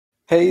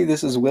Hey,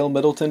 this is Will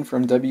Middleton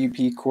from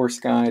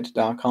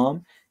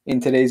WPCourseGuide.com.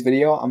 In today's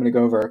video, I'm going to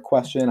go over a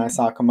question I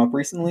saw come up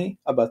recently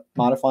about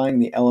modifying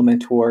the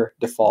Elementor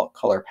default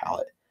color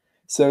palette.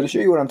 So to show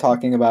you what I'm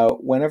talking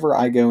about, whenever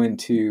I go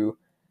into,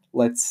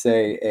 let's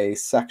say, a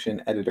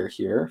section editor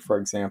here, for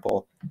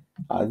example,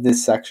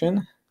 this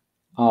section,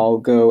 I'll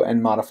go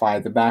and modify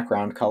the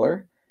background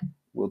color.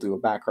 We'll do a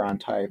background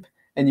type,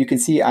 and you can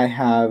see I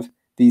have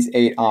these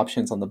 8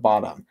 options on the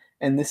bottom.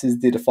 And this is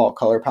the default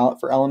color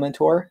palette for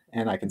Elementor,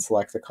 and I can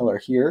select the color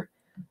here.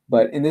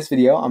 But in this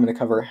video, I'm going to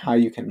cover how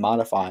you can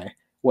modify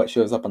what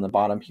shows up on the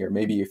bottom here.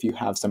 Maybe if you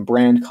have some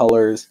brand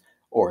colors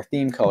or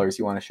theme colors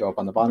you want to show up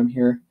on the bottom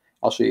here,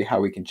 I'll show you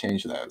how we can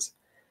change those.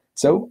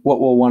 So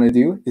what we'll want to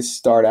do is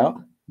start out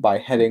by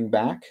heading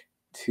back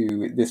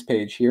to this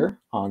page here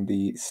on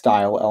the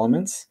style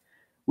elements.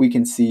 We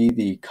can see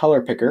the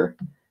color picker.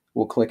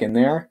 We'll click in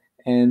there,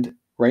 and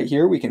right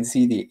here we can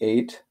see the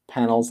 8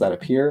 panels that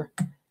appear,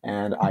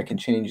 and I can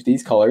change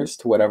these colors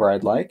to whatever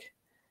I'd like,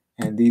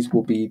 and these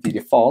will be the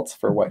defaults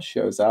for what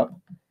shows up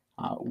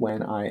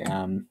when I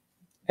am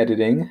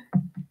editing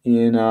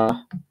in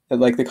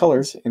like the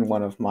colors in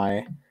one of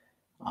my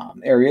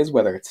areas,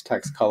 whether it's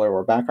text color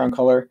or background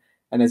color.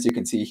 And as you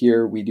can see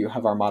here, we do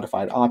have our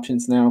modified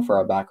options now for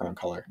our background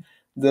color.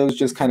 Those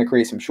just kind of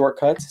create some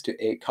shortcuts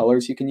to 8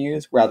 colors you can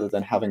use rather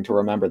than having to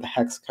remember the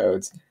hex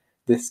codes.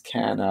 This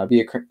can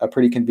be a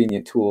pretty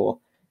convenient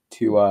tool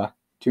to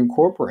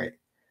incorporate.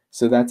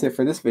 So that's it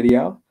for this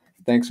video.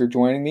 Thanks for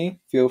joining me.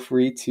 Feel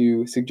free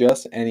to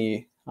suggest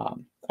any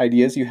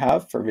ideas you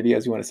have for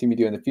videos you want to see me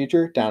do in the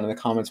future down in the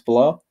comments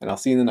below, and I'll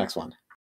see you in the next one.